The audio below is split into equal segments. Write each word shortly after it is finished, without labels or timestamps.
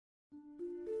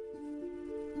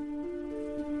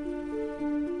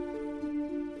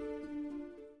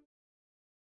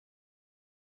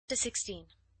Chapter 16.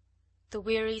 The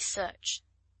Weary Search.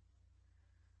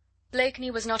 Blakeney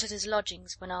was not at his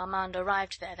lodgings when Armand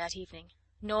arrived there that evening,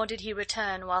 nor did he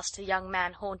return whilst the young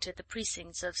man haunted the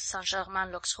precincts of St.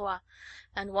 Germain-l'Auxerrois,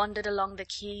 and wandered along the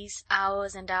quays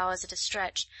hours and hours at a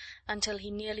stretch, until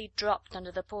he nearly dropped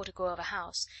under the portico of a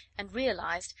house, and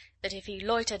realized that if he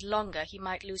loitered longer he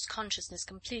might lose consciousness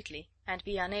completely, and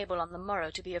be unable on the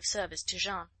morrow to be of service to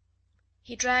Jeanne.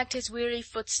 He dragged his weary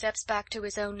footsteps back to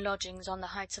his own lodgings on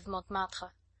the heights of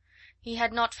Montmartre. He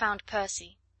had not found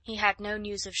Percy, he had no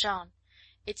news of Jeanne.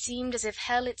 It seemed as if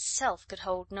hell itself could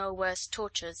hold no worse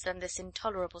tortures than this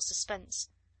intolerable suspense.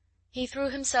 He threw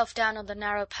himself down on the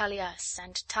narrow palliasse,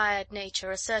 and tired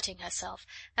nature, asserting herself,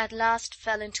 at last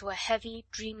fell into a heavy,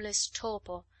 dreamless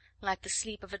torpor, like the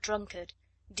sleep of a drunkard,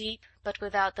 deep but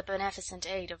without the beneficent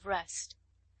aid of rest.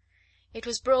 It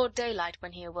was broad daylight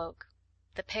when he awoke.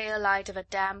 The pale light of a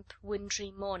damp,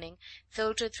 wintry morning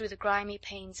filtered through the grimy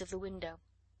panes of the window.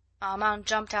 Armand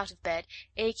jumped out of bed,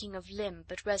 aching of limb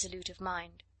but resolute of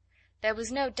mind. There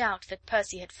was no doubt that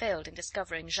Percy had failed in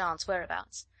discovering Jeanne's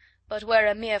whereabouts, but where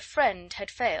a mere friend had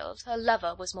failed, a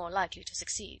lover was more likely to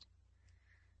succeed.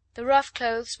 The rough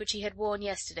clothes which he had worn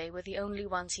yesterday were the only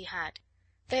ones he had.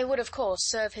 They would of course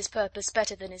serve his purpose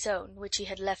better than his own, which he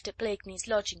had left at Blakeney's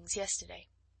lodgings yesterday.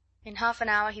 In half an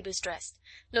hour he was dressed,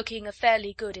 looking a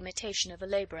fairly good imitation of a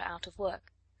labourer out of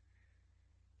work.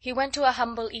 He went to a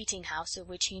humble eating house of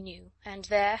which he knew, and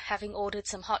there, having ordered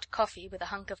some hot coffee with a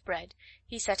hunk of bread,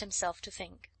 he set himself to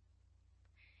think.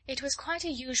 It was quite a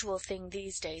usual thing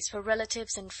these days for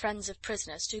relatives and friends of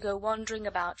prisoners to go wandering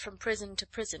about from prison to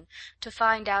prison to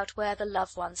find out where the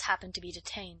loved ones happened to be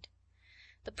detained.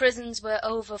 The prisons were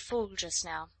over full just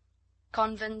now.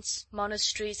 Convents,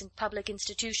 monasteries, and public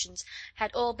institutions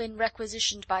had all been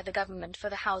requisitioned by the government for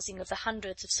the housing of the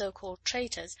hundreds of so-called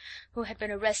traitors who had been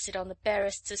arrested on the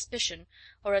barest suspicion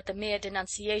or at the mere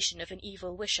denunciation of an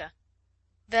evil wisher.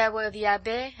 There were the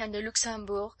Abbaye and the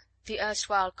Luxembourg, the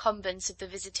erstwhile convents of the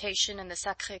Visitation and the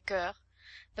Sacré-Cœur,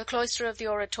 the cloister of the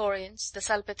Oratorians, the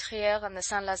Salpêtrière and the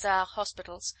Saint Lazare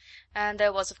hospitals, and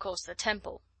there was of course the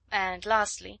Temple, and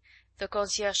lastly the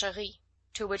Conciergerie,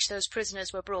 to which those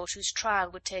prisoners were brought whose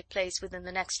trial would take place within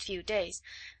the next few days,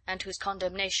 and whose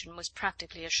condemnation was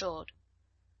practically assured.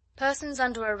 Persons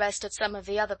under arrest at some of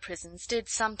the other prisons did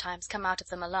sometimes come out of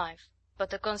them alive, but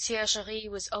the Conciergerie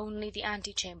was only the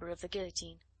antechamber of the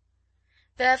guillotine.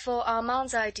 Therefore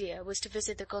Armand's idea was to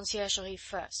visit the Conciergerie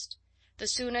first. The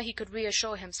sooner he could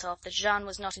reassure himself that Jeanne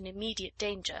was not in immediate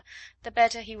danger, the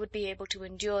better he would be able to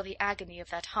endure the agony of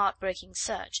that heart-breaking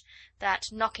search,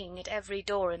 that knocking at every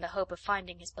door in the hope of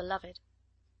finding his beloved.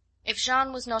 If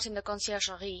Jeanne was not in the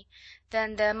Conciergerie,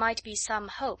 then there might be some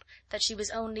hope that she was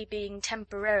only being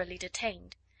temporarily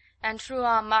detained, and through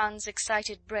Armand's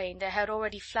excited brain there had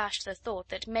already flashed the thought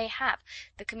that mayhap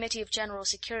the Committee of General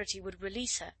Security would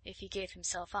release her if he gave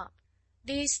himself up.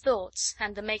 These thoughts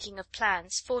and the making of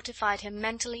plans fortified him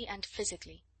mentally and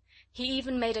physically. He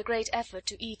even made a great effort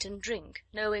to eat and drink,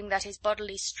 knowing that his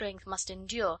bodily strength must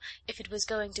endure if it was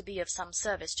going to be of some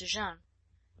service to Jeanne.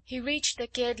 He reached the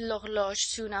Quai de l'Horloge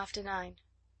soon after 9.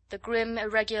 The grim,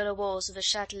 irregular walls of the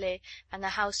Châtelet and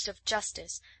the House of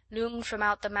Justice loomed from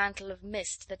out the mantle of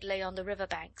mist that lay on the river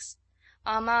banks.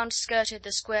 Armand skirted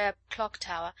the square clock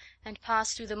tower and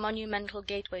passed through the monumental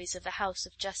gateways of the House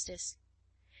of Justice.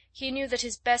 He knew that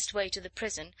his best way to the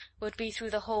prison would be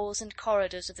through the halls and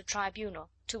corridors of the tribunal,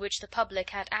 to which the public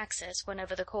had access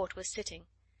whenever the court was sitting.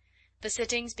 The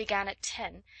sittings began at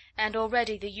 10, and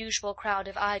already the usual crowd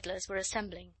of idlers were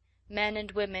assembling, men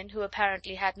and women who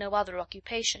apparently had no other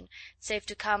occupation save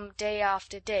to come day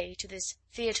after day to this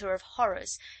theatre of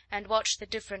horrors and watch the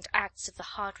different acts of the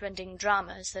heart-rending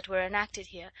dramas that were enacted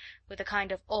here with a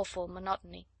kind of awful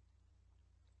monotony.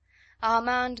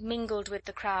 Armand mingled with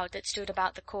the crowd that stood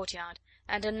about the courtyard,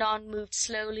 and anon moved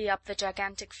slowly up the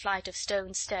gigantic flight of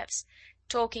stone steps,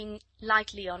 talking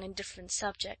lightly on indifferent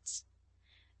subjects.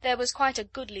 There was quite a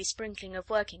goodly sprinkling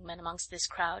of working men amongst this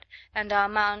crowd, and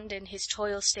Armand in his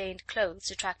toil-stained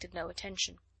clothes attracted no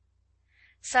attention.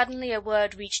 Suddenly a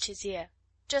word reached his ear,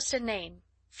 just a name,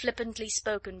 flippantly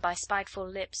spoken by spiteful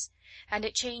lips, and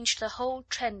it changed the whole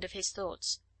trend of his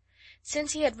thoughts.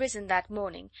 Since he had risen that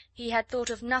morning he had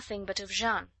thought of nothing but of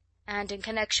Jeanne, and in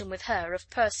connection with her of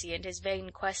Percy and his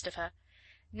vain quest of her.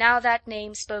 Now that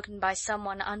name spoken by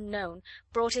someone unknown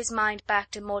brought his mind back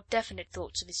to more definite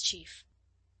thoughts of his chief.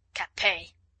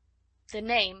 Capet! The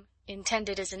name,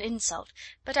 intended as an insult,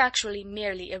 but actually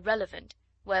merely irrelevant,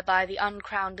 whereby the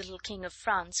uncrowned little King of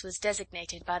France was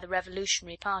designated by the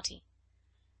Revolutionary party.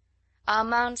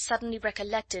 Armand suddenly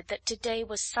recollected that to-day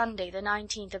was Sunday the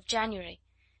 19th of January.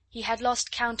 He had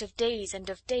lost count of days and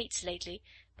of dates lately,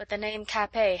 but the name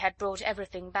Capet had brought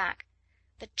everything back.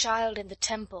 The child in the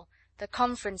Temple, the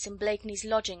conference in Blakeney's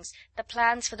lodgings, the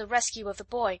plans for the rescue of the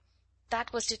boy,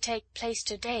 that was to take place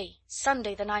to day,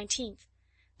 Sunday the 19th.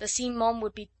 The Simons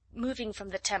would be moving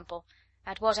from the Temple,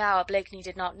 at what hour Blakeney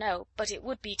did not know, but it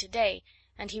would be to day,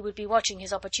 and he would be watching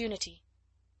his opportunity.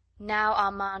 Now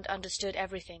Armand understood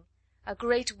everything. A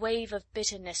great wave of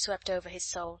bitterness swept over his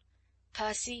soul.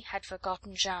 Percy had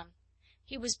forgotten Jeanne.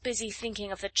 He was busy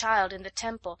thinking of the child in the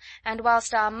Temple, and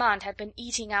whilst Armand had been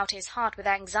eating out his heart with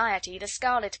anxiety, the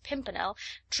Scarlet Pimpernel,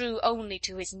 true only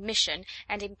to his mission,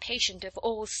 and impatient of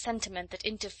all sentiment that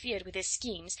interfered with his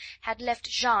schemes, had left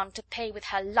Jeanne to pay with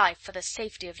her life for the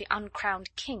safety of the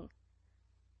uncrowned king.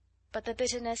 But the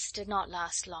bitterness did not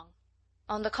last long.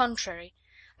 On the contrary,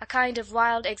 a kind of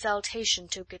wild exultation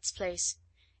took its place.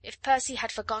 If Percy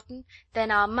had forgotten,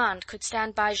 then Armand could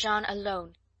stand by Jeanne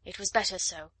alone. It was better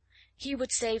so. He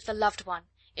would save the loved one.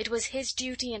 It was his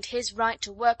duty and his right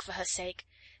to work for her sake.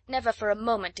 Never for a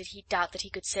moment did he doubt that he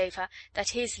could save her, that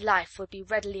his life would be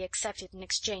readily accepted in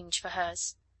exchange for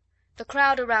hers. The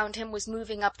crowd around him was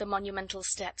moving up the monumental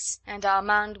steps, and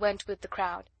Armand went with the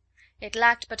crowd. It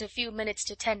lacked but a few minutes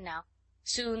to 10 now.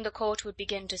 Soon the court would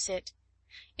begin to sit.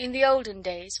 In the olden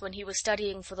days, when he was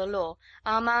studying for the law,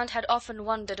 Armand had often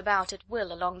wandered about at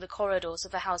will along the corridors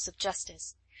of the House of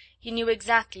Justice. He knew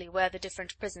exactly where the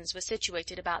different prisons were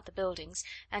situated about the buildings,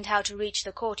 and how to reach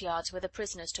the courtyards where the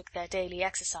prisoners took their daily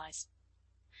exercise.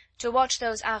 To watch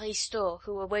those aristos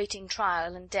who were waiting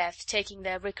trial and death taking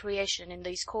their recreation in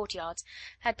these courtyards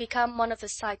had become one of the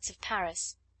sights of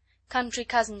Paris. Country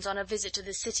cousins on a visit to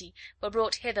the city were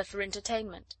brought hither for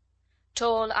entertainment.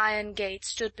 Tall iron gates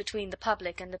stood between the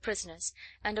public and the prisoners,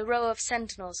 and a row of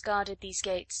sentinels guarded these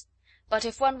gates. But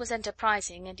if one was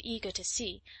enterprising and eager to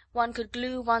see, one could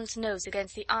glue one's nose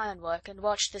against the ironwork and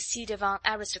watch the ci devant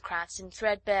aristocrats in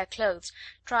threadbare clothes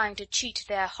trying to cheat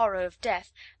their horror of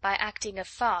death by acting a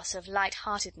farce of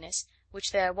light-heartedness,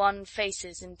 which their wan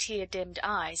faces and tear-dimmed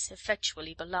eyes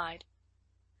effectually belied.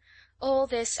 All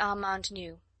this Armand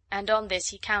knew, and on this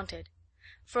he counted.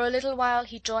 For a little while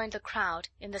he joined the crowd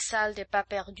in the Salle des Pas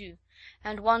Perdus,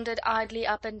 and wandered idly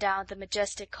up and down the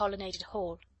majestic colonnaded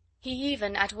hall. He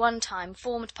even at one time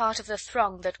formed part of the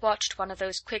throng that watched one of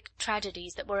those quick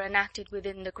tragedies that were enacted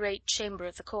within the great chamber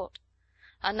of the court.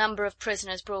 A number of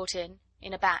prisoners brought in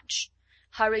a batch.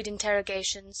 Hurried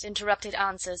interrogations, interrupted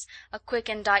answers, a quick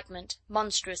indictment,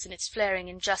 monstrous in its flaring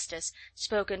injustice,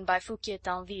 spoken by Fouquier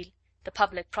Tinville, the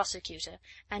public prosecutor,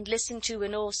 and listened to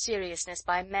in all seriousness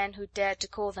by men who dared to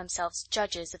call themselves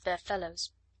judges of their fellows.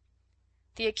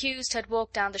 The accused had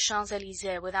walked down the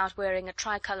Champs-Elysees without wearing a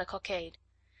tricolour cockade.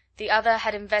 The other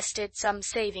had invested some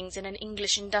savings in an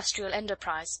English industrial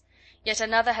enterprise. Yet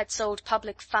another had sold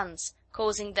public funds,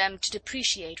 causing them to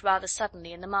depreciate rather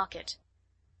suddenly in the market.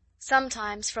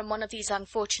 Sometimes from one of these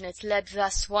unfortunates led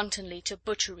thus wantonly to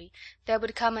butchery there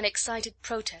would come an excited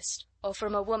protest, or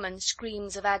from a woman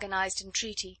screams of agonized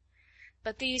entreaty.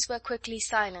 But these were quickly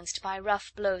silenced by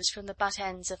rough blows from the butt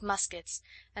ends of muskets,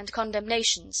 and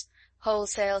condemnations,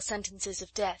 wholesale sentences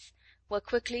of death, were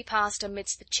quickly passed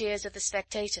amidst the cheers of the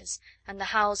spectators and the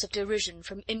howls of derision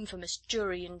from infamous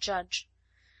jury and judge.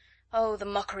 Oh, the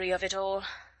mockery of it all!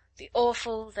 The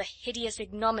awful, the hideous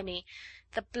ignominy,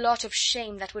 the blot of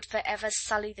shame that would for ever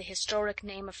sully the historic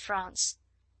name of France.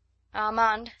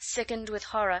 Armand, sickened with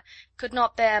horror, could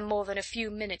not bear more than a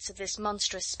few minutes of this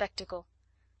monstrous spectacle.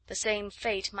 The same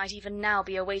fate might even now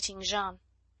be awaiting Jeanne.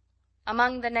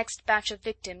 Among the next batch of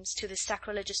victims to this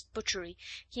sacrilegious butchery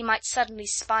he might suddenly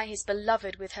spy his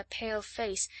beloved with her pale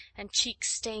face and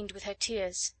cheeks stained with her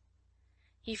tears.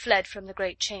 He fled from the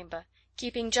great chamber,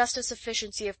 keeping just a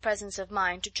sufficiency of presence of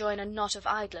mind to join a knot of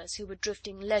idlers who were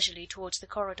drifting leisurely towards the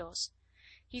corridors.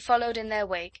 He followed in their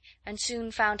wake, and soon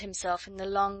found himself in the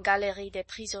long Galerie des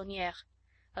Prisonnières,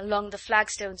 along the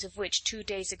flagstones of which 2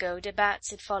 days ago de Batz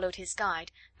had followed his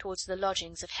guide towards the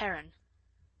lodgings of Heron.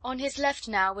 On his left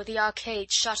now were the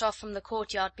arcades shut off from the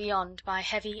courtyard beyond by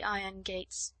heavy iron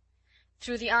gates.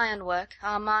 Through the ironwork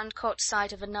Armand caught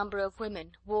sight of a number of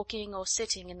women walking or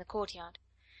sitting in the courtyard.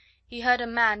 He heard a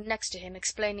man next to him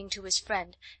explaining to his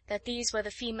friend that these were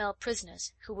the female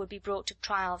prisoners who would be brought to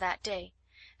trial that day,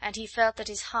 and he felt that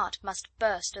his heart must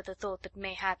burst at the thought that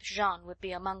mayhap Jeanne would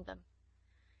be among them.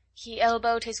 He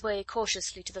elbowed his way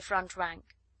cautiously to the front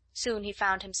rank. Soon he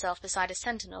found himself beside a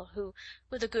sentinel who,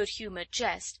 with a good-humoured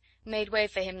jest, made way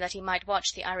for him that he might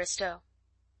watch the aristo.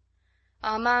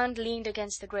 Armand leaned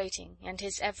against the grating, and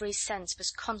his every sense was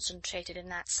concentrated in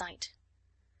that sight.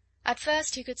 At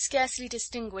first he could scarcely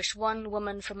distinguish one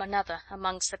woman from another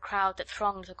amongst the crowd that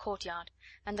thronged the courtyard,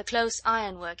 and the close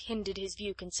ironwork hindered his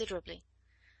view considerably.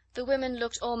 The women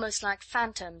looked almost like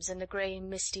phantoms in the grey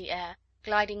misty air,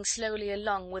 gliding slowly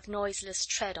along with noiseless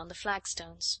tread on the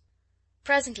flagstones.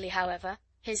 Presently, however,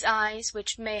 his eyes,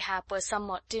 which mayhap were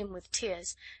somewhat dim with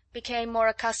tears, became more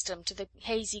accustomed to the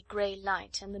hazy grey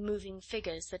light and the moving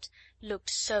figures that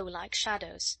looked so like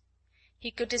shadows.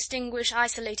 He could distinguish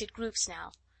isolated groups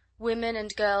now, women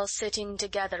and girls sitting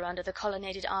together under the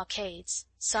colonnaded arcades,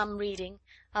 some reading,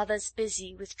 others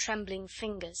busy with trembling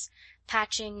fingers,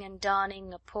 patching and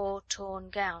darning a poor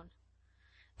torn gown.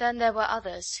 Then there were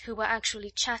others who were actually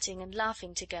chatting and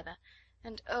laughing together,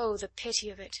 and oh, the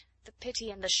pity of it, the pity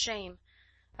and the shame!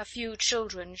 A few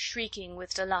children, shrieking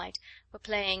with delight, were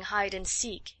playing hide and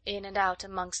seek in and out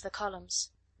amongst the columns.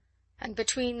 And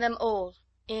between them all,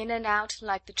 in and out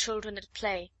like the children at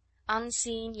play,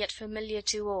 unseen yet familiar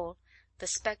to all, the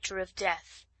spectre of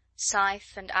death,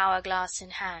 scythe and hourglass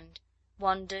in hand,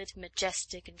 wandered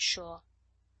majestic and sure.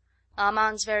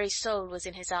 Armand's very soul was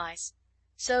in his eyes.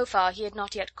 So far he had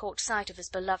not yet caught sight of his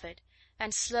beloved,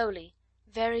 and slowly,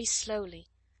 very slowly,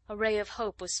 a ray of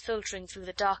hope was filtering through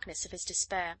the darkness of his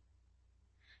despair.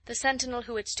 The sentinel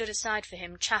who had stood aside for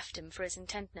him chaffed him for his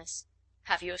intentness.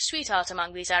 "Have you a sweetheart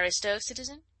among these aristos,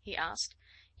 citizen?" he asked.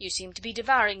 "You seem to be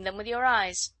devouring them with your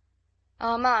eyes."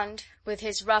 Armand, with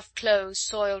his rough clothes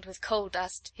soiled with coal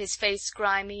dust, his face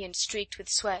grimy and streaked with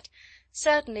sweat,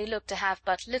 certainly looked to have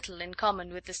but little in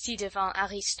common with the ci-devant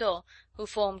aristos who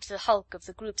formed the hulk of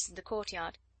the groups in the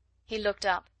courtyard. He looked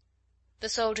up. The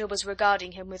soldier was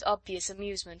regarding him with obvious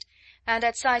amusement, and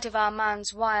at sight of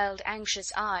Armand's wild,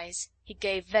 anxious eyes, he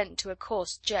gave vent to a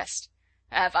coarse jest.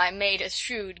 "Have I made a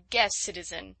shrewd guess,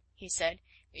 citizen?" he said.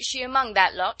 "Is she among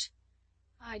that lot?"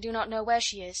 "I do not know where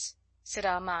she is," said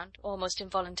Armand, almost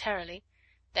involuntarily.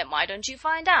 "Then why don't you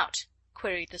find out?"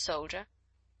 queried the soldier.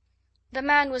 The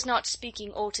man was not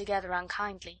speaking altogether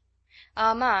unkindly.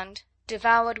 Armand,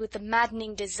 devoured with the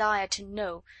maddening desire to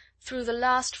know, threw the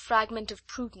last fragment of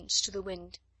prudence to the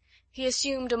wind. He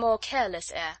assumed a more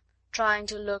careless air, trying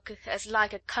to look as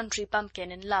like a country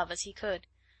bumpkin in love as he could.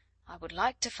 "I would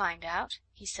like to find out,"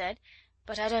 he said,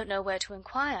 "but I don't know where to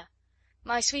inquire.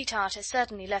 My sweetheart has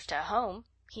certainly left her home,"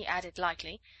 he added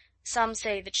lightly. "Some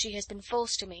say that she has been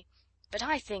false to me, but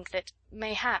I think that,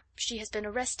 mayhap, she has been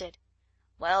arrested."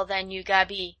 "Well then, you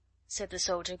gaby," said the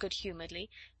soldier good humouredly,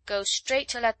 "go straight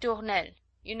to La Tournelle.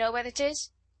 You know where it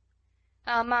is?"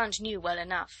 Armand knew well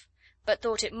enough, but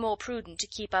thought it more prudent to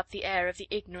keep up the air of the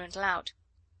ignorant lout.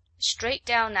 "Straight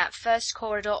down that first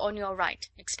corridor on your right,"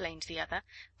 explained the other,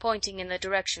 pointing in the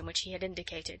direction which he had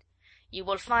indicated. "You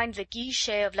will find the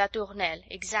guichet of La Tournelle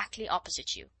exactly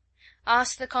opposite you.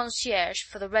 Ask the concierge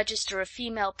for the register of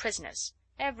female prisoners.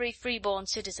 Every free-born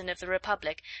citizen of the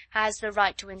Republic has the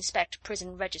right to inspect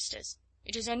prison registers.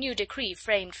 It is a new decree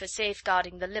framed for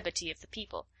safeguarding the liberty of the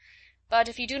people. But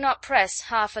if you do not press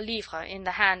half a livre in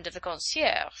the hand of the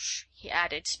concierge," he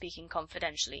added, speaking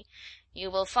confidentially, "you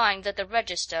will find that the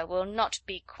register will not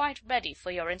be quite ready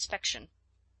for your inspection."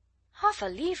 "Half a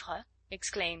livre!"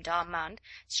 exclaimed Armand,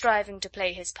 striving to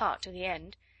play his part to the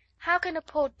end. "How can a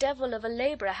poor devil of a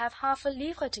labourer have half a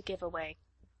livre to give away?"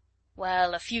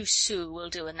 "Well, a few sous will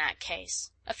do in that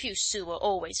case. A few sous are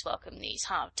always welcome these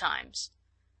hard times."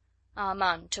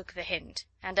 Armand took the hint,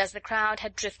 and as the crowd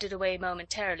had drifted away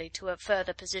momentarily to a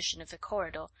further position of the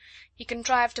corridor, he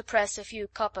contrived to press a few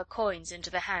copper coins into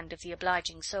the hand of the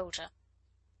obliging soldier.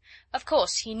 Of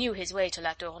course he knew his way to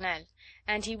La Tournelle,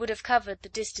 and he would have covered the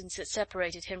distance that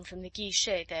separated him from the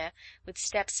guichet there with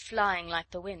steps flying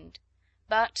like the wind.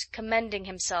 But, commending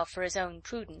himself for his own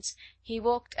prudence, he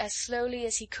walked as slowly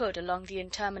as he could along the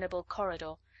interminable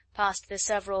corridor, past the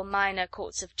several minor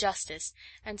courts of justice,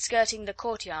 and skirting the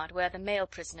courtyard where the male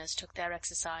prisoners took their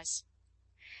exercise.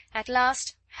 At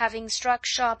last, having struck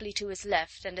sharply to his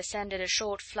left and ascended a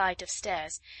short flight of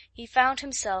stairs, he found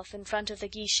himself in front of the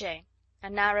guichet, a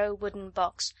narrow wooden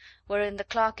box, wherein the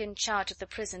clerk in charge of the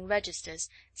prison registers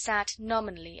sat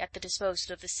nominally at the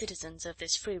disposal of the citizens of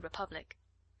this free republic.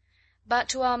 But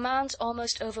to Armand's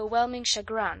almost overwhelming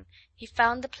chagrin he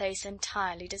found the place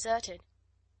entirely deserted.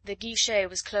 The guichet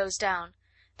was closed down.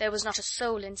 There was not a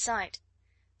soul in sight.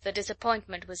 The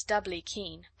disappointment was doubly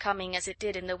keen, coming as it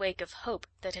did in the wake of hope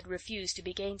that had refused to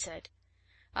be gainsaid.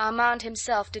 Armand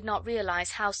himself did not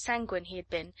realise how sanguine he had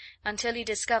been until he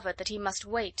discovered that he must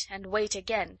wait and wait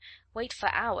again, wait for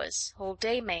hours, all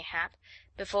day mayhap,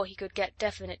 before he could get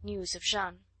definite news of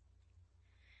Jeanne.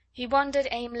 He wandered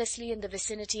aimlessly in the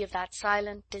vicinity of that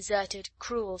silent, deserted,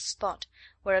 cruel spot,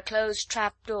 where a closed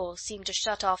trap door seemed to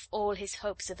shut off all his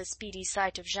hopes of a speedy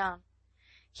sight of Jeanne.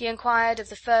 He inquired of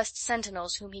the first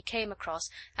sentinels whom he came across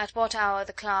at what hour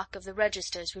the clerk of the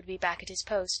registers would be back at his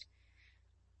post.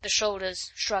 The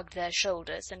soldiers shrugged their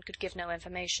shoulders and could give no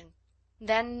information.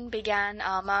 Then began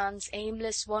Armand's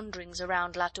aimless wanderings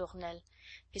around La Tournelle,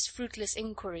 his fruitless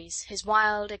inquiries, his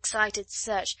wild, excited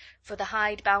search for the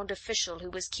hide-bound official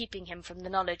who was keeping him from the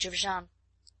knowledge of Jeanne.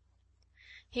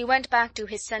 He went back to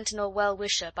his sentinel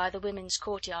well-wisher by the women's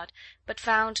courtyard, but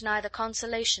found neither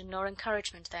consolation nor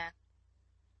encouragement there.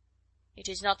 "It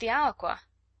is not the hour, quoi?"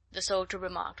 the soldier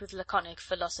remarked with laconic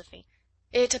philosophy.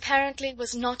 It apparently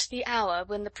was not the hour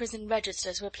when the prison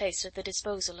registers were placed at the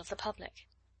disposal of the public.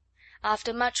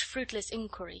 After much fruitless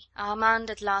inquiry,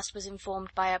 Armand at last was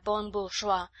informed by a bon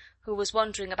bourgeois who was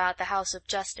wandering about the house of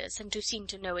Justice and who seemed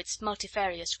to know its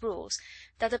multifarious rules,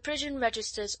 that the prison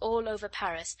registers all over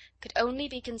Paris could only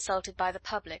be consulted by the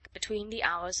public between the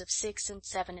hours of 6 and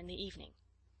 7 in the evening.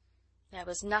 There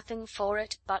was nothing for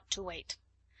it but to wait.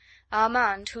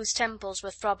 Armand, whose temples were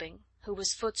throbbing, who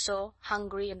was footsore,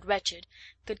 hungry, and wretched,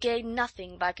 could gain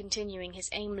nothing by continuing his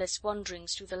aimless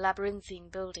wanderings through the labyrinthine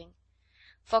building.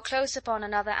 For close upon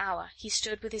another hour he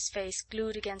stood with his face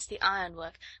glued against the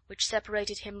ironwork which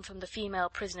separated him from the female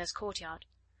prisoners' courtyard.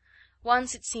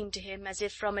 Once it seemed to him as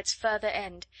if from its further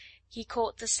end he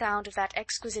caught the sound of that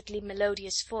exquisitely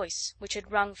melodious voice which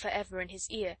had rung for ever in his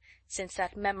ear since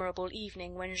that memorable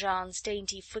evening when Jeanne's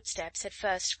dainty footsteps had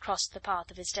first crossed the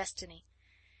path of his destiny.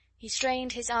 He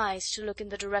strained his eyes to look in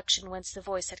the direction whence the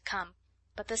voice had come,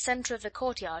 but the centre of the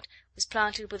courtyard was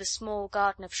planted with a small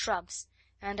garden of shrubs,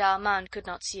 and Armand could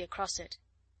not see across it.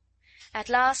 At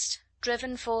last,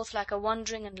 driven forth like a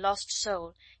wandering and lost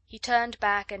soul, he turned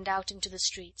back and out into the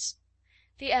streets.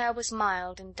 The air was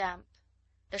mild and damp.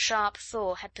 The sharp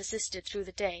thaw had persisted through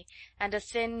the day, and a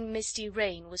thin, misty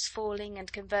rain was falling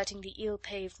and converting the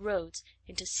ill-paved roads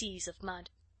into seas of mud.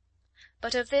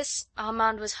 But of this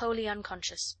Armand was wholly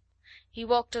unconscious. He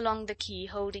walked along the quay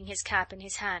holding his cap in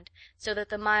his hand, so that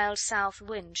the mild south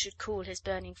wind should cool his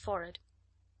burning forehead.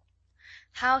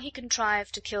 How he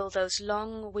contrived to kill those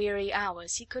long, weary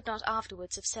hours he could not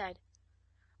afterwards have said.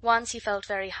 Once he felt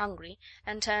very hungry,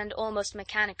 and turned almost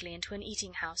mechanically into an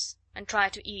eating-house, and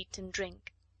tried to eat and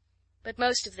drink. But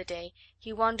most of the day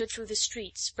he wandered through the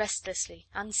streets restlessly,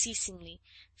 unceasingly,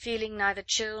 feeling neither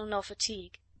chill nor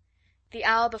fatigue. The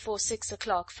hour before 6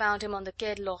 o'clock found him on the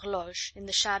Quai de l'Horloge, in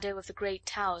the shadow of the great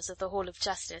towers of the Hall of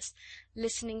Justice,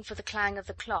 listening for the clang of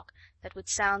the clock that would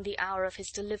sound the hour of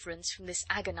his deliverance from this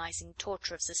agonizing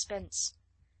torture of suspense.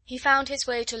 He found his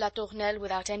way to La Tournelle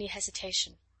without any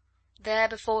hesitation. There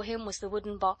before him was the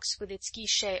wooden box, with its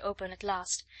guichet open at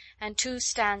last, and 2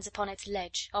 stands upon its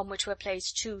ledge, on which were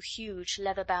placed 2 huge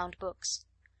leather-bound books.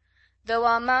 Though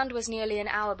Armand was nearly an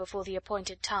hour before the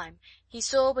appointed time, he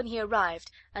saw when he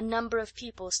arrived a number of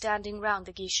people standing round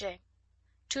the guichet.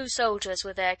 2 soldiers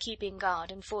were there keeping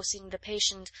guard and forcing the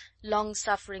patient,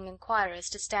 long-suffering inquirers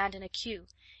to stand in a queue,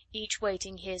 each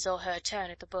waiting his or her turn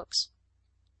at the books.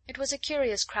 It was a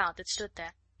curious crowd that stood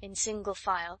there, in single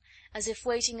file, as if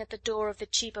waiting at the door of the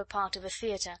cheaper part of a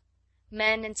theatre,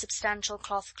 men in substantial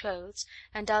cloth clothes,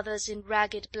 and others in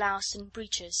ragged blouse and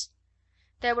breeches.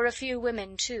 There were a few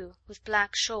women, too, with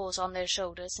black shawls on their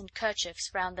shoulders and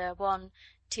kerchiefs round their wan,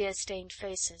 tear-stained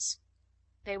faces.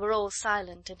 They were all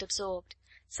silent and absorbed,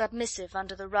 submissive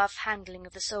under the rough handling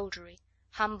of the soldiery,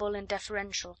 humble and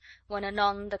deferential when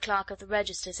anon the clerk of the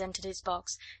registers entered his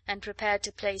box and prepared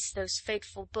to place those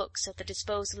fateful books at the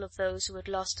disposal of those who had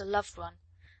lost a loved one,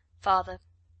 father,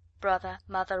 brother,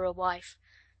 mother, or wife,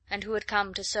 and who had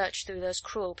come to search through those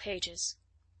cruel pages.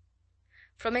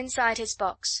 From inside his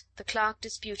box the clerk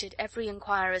disputed every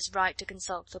inquirer's right to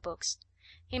consult the books.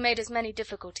 He made as many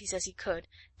difficulties as he could,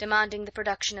 demanding the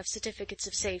production of certificates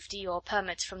of safety or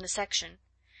permits from the section.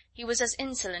 He was as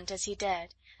insolent as he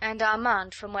dared, and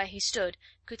Armand, from where he stood,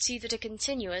 could see that a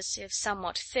continuous, if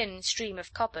somewhat thin, stream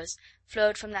of coppers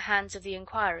flowed from the hands of the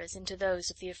inquirers into those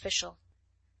of the official.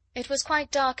 It was quite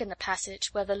dark in the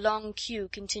passage, where the long queue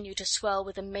continued to swell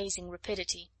with amazing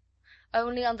rapidity.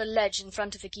 Only on the ledge in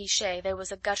front of the guichet there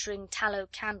was a guttering tallow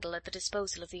candle at the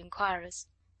disposal of the inquirers.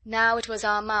 Now it was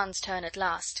Armand's turn at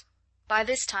last. By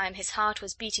this time his heart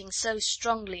was beating so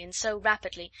strongly and so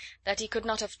rapidly that he could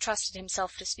not have trusted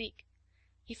himself to speak.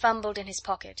 He fumbled in his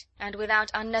pocket, and without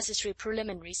unnecessary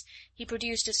preliminaries he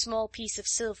produced a small piece of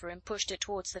silver and pushed it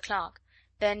towards the clerk.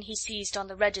 Then he seized on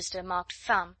the register marked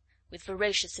Femme with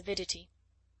voracious avidity.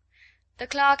 The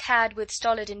clerk had with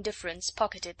stolid indifference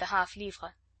pocketed the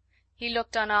half-livre. He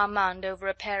looked on Armand over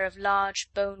a pair of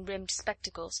large, bone-rimmed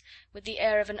spectacles, with the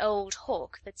air of an old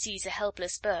hawk that sees a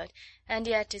helpless bird, and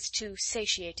yet is too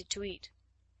satiated to eat.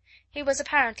 He was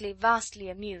apparently vastly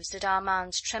amused at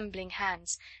Armand's trembling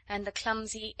hands and the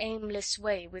clumsy, aimless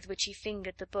way with which he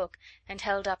fingered the book and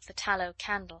held up the tallow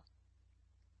candle.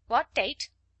 "What date?"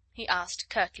 he asked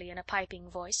curtly in a piping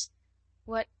voice.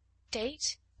 "What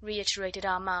date?" reiterated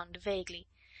Armand vaguely.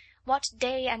 "What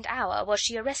day and hour was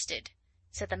she arrested?"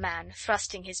 said the man,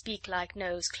 thrusting his beak-like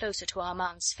nose closer to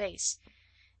Armand's face.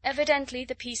 Evidently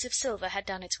the piece of silver had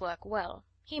done its work well.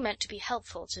 He meant to be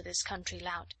helpful to this country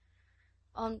lout.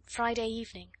 "On Friday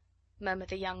evening," murmured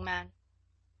the young man.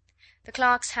 The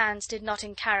clerk's hands did not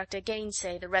in character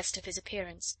gainsay the rest of his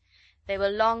appearance. They were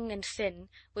long and thin,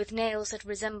 with nails that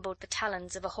resembled the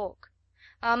talons of a hawk.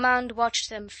 Armand watched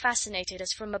them fascinated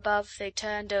as from above they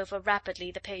turned over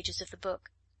rapidly the pages of the book.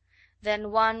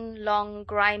 Then one long,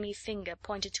 grimy finger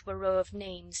pointed to a row of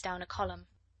names down a column.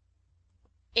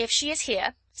 "If she is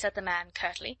here," said the man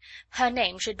curtly, "her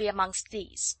name should be amongst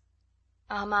these."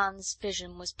 Armand's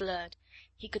vision was blurred.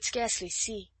 He could scarcely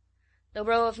see. The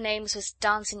row of names was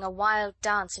dancing a wild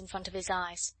dance in front of his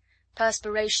eyes.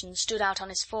 Perspiration stood out on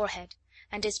his forehead,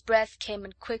 and his breath came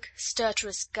in quick,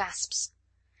 stertorous gasps.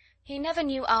 He never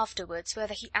knew afterwards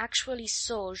whether he actually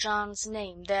saw Jeanne's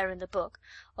name there in the book,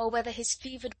 or whether his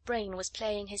fevered brain was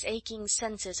playing his aching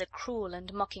senses a cruel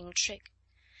and mocking trick.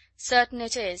 Certain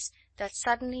it is that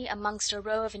suddenly amongst a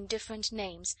row of indifferent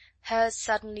names hers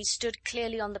suddenly stood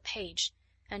clearly on the page,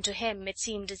 and to him it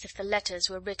seemed as if the letters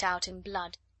were writ out in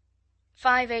blood.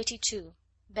 582.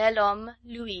 Belhomme,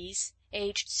 Louise,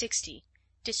 aged 60,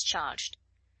 discharged.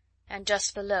 And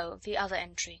just below the other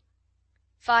entry.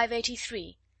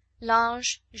 583.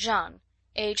 Lange, Jeanne,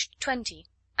 aged 20,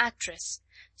 actress,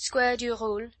 Square du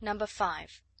Roule, No.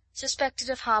 5, suspected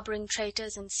of harbouring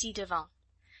traitors and ci devant.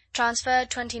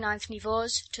 Transferred 29th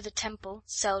Nivose to the Temple,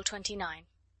 cell 29.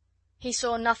 He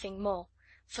saw nothing more,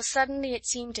 for suddenly it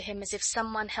seemed to him as if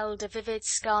someone held a vivid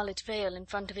scarlet veil in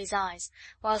front of his eyes,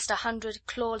 whilst 100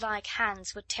 claw-like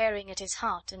hands were tearing at his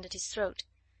heart and at his throat.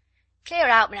 "Clear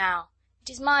out now!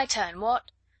 It is my turn, what?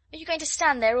 Are you going to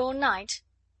stand there all night?"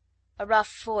 A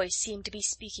rough voice seemed to be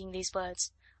speaking these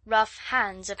words. Rough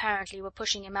hands apparently were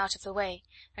pushing him out of the way,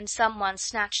 and someone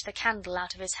snatched the candle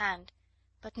out of his hand.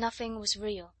 But nothing was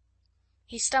real.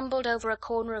 He stumbled over a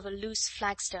corner of a loose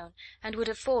flagstone, and would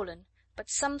have fallen,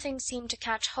 but something seemed to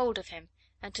catch hold of him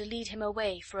and to lead him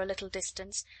away for a little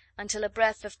distance, until a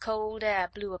breath of cold air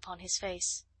blew upon his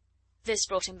face. This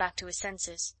brought him back to his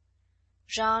senses.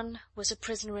 Jeanne was a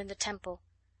prisoner in the Temple.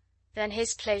 Then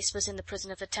his place was in the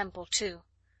prison of the Temple too.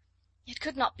 It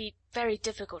could not be very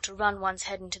difficult to run one's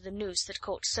head into the noose that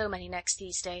caught so many necks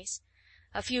these days.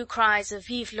 A few cries of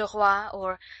 "Vive le Roi!"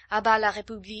 or "A bas la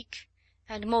République!"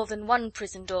 and more than one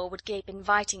prison door would gape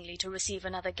invitingly to receive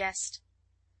another guest.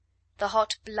 The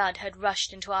hot blood had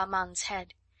rushed into Armand's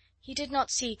head. He did not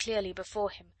see clearly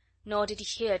before him, nor did he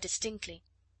hear distinctly.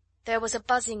 There was a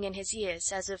buzzing in his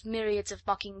ears as of myriads of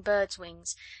mocking birds'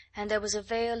 wings, and there was a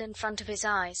veil in front of his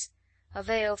eyes, a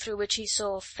veil through which he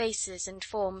saw faces and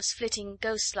forms flitting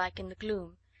ghost-like in the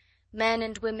gloom, men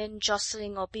and women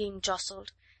jostling or being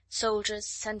jostled, soldiers,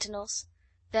 sentinels,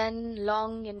 then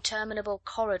long interminable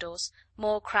corridors,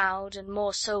 more crowd and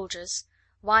more soldiers,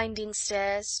 winding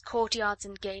stairs, courtyards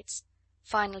and gates,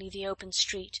 finally the open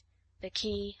street, the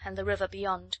quay and the river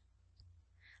beyond.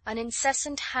 An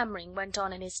incessant hammering went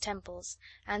on in his temples,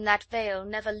 and that veil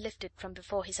never lifted from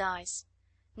before his eyes.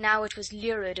 Now it was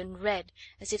lurid and red,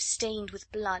 as if stained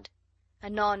with blood;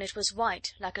 anon it was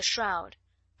white, like a shroud,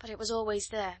 but it was always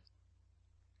there.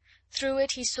 Through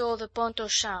it he saw the Pont au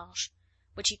Change,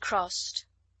 which he crossed,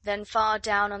 then far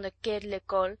down on the Quai de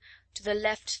l'Ecole, to the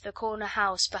left the corner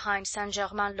house behind St.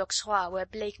 Germain l'Auxerrois where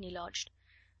Blakeney lodged.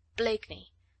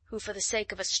 Blakeney, who for the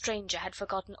sake of a stranger had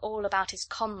forgotten all about his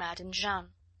comrade and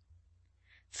Jeanne.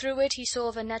 Through it he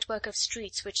saw the network of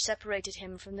streets which separated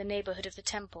him from the neighbourhood of the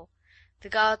Temple, the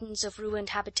gardens of ruined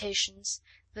habitations,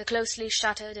 the closely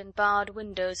shuttered and barred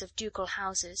windows of ducal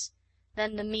houses,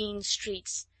 then the mean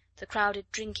streets, the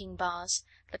crowded drinking bars,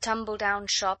 the tumble-down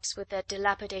shops with their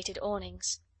dilapidated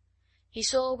awnings. He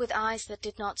saw with eyes that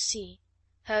did not see,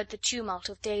 heard the tumult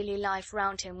of daily life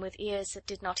round him with ears that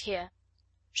did not hear.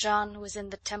 Jeanne was in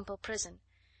the Temple prison,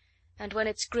 and when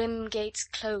its grim gates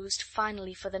closed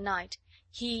finally for the night,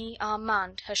 he,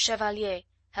 Armand, her chevalier,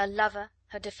 her lover,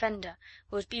 her defender,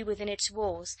 would be within its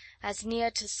walls, as near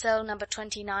to cell number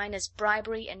 29 as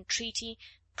bribery, entreaty,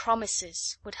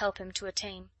 promises would help him to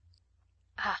attain.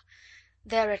 Ah,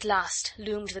 there at last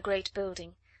loomed the great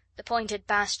building, the pointed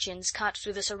bastions cut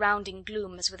through the surrounding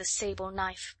gloom as with a sable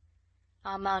knife.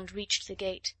 Armand reached the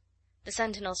gate. The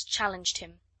sentinels challenged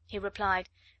him. He replied,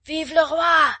 "Vive le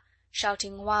Roi!"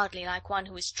 shouting wildly like one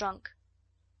who is drunk.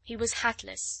 He was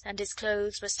hatless, and his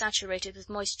clothes were saturated with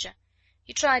moisture.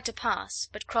 He tried to pass,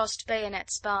 but crossed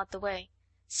bayonets barred the way.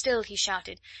 Still he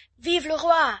shouted, "Vive le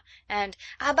roi!" and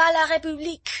 "A bas la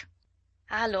République!"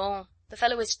 "Allons, the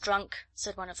fellow is drunk,"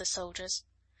 said one of the soldiers.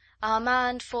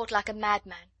 Armand fought like a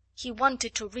madman. He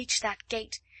wanted to reach that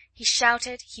gate. He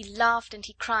shouted, he laughed, and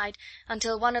he cried,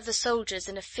 until one of the soldiers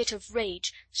in a fit of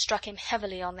rage struck him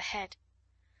heavily on the head.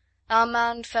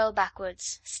 Armand fell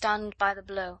backwards, stunned by the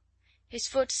blow. His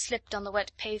foot slipped on the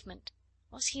wet pavement.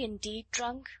 Was he indeed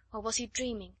drunk, or was he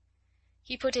dreaming?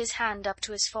 He put his hand up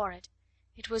to his forehead.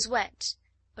 It was wet,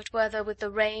 but whether with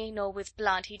the rain or with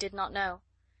blood he did not know.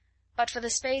 But for the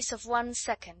space of 1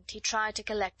 second he tried to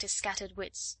collect his scattered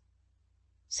wits.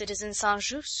 "Citizen St.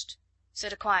 Just?"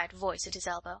 said a quiet voice at his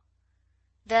elbow.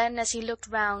 Then, as he looked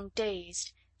round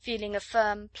dazed, feeling a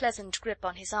firm, pleasant grip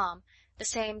on his arm, the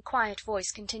same quiet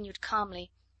voice continued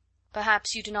calmly: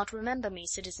 "Perhaps you do not remember me,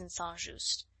 Citizen St.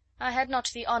 Just. I had not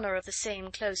the honour of the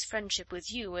same close friendship with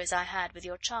you as I had with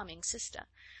your charming sister.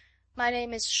 My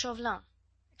name is Chauvelin.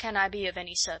 Can I be of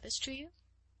any service to you?"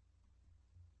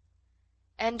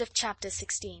 End of chapter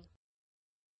 16.